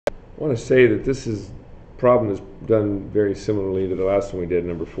want to say that this problem is done very similarly to the last one we did,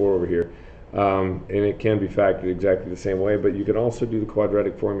 number 4 over here. And it can be factored exactly the same way, but you can also do the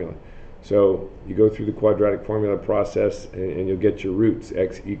quadratic formula. So you go through the quadratic formula process and you'll get your roots,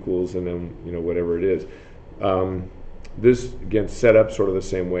 x equals, and then whatever it is. This again set up sort of the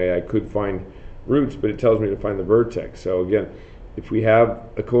same way. I could find roots, but it tells me to find the vertex. So again, if we have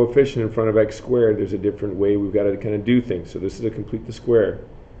a coefficient in front of x squared, there's a different way we've got to kind of do things. So this is to complete the square,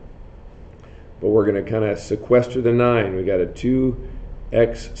 but we're going to kind of sequester the 9. We got a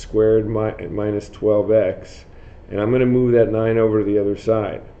 2x squared minus 12x, and I'm going to move that 9 over to the other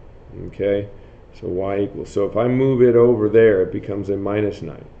side. Okay, so y equals, so if I move it over there, it becomes a minus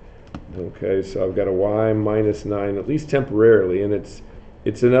 9. Okay, so I've got a y minus 9, at least temporarily, and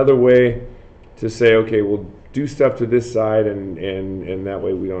it's another way to say, okay, we'll do stuff to this side, and that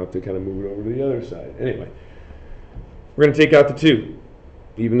way we don't have to kind of move it over to the other side. Anyway, we're going to take out the 2.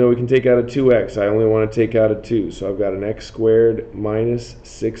 Even though we can take out a 2x, I only want to take out a 2. So I've got an x squared minus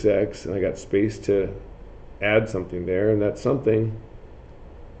 6x, and I got space to add something there, and that something,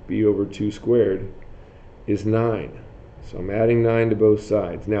 b over 2 squared, is 9. So I'm adding 9 to both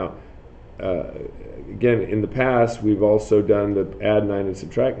sides. Now, again, in the past, we've also done the add 9 and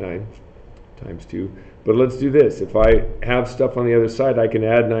subtract 9 times 2. But let's do this. If I have stuff on the other side, I can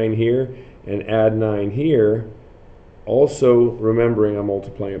add 9 here and add 9 here, also remembering I'm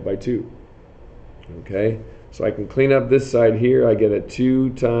multiplying it by 2. Okay, so I can clean up this side here. I get a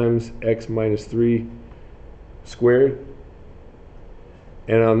 2 times x minus 3 squared.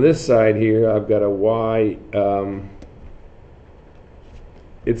 And on this side here, I've got a y,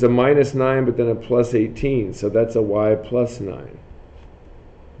 it's a minus 9, but then a plus 18, so that's a y plus 9.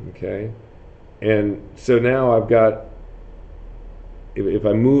 Okay, and so now I've got, if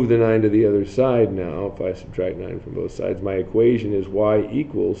I move the 9 to the other side now, if I subtract 9 from both sides, my equation is y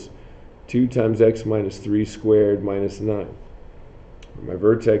equals 2 times x minus 3 squared minus 9. My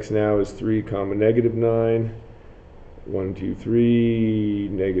vertex now is 3 comma negative 9. 1, 2, 3,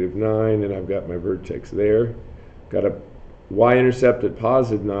 negative 9, and I've got my vertex there. Got a y-intercept at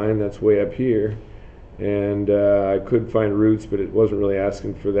positive 9, that's way up here. And I could find roots, but it wasn't really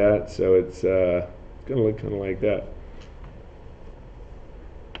asking for that, so it's going to look kind of like that.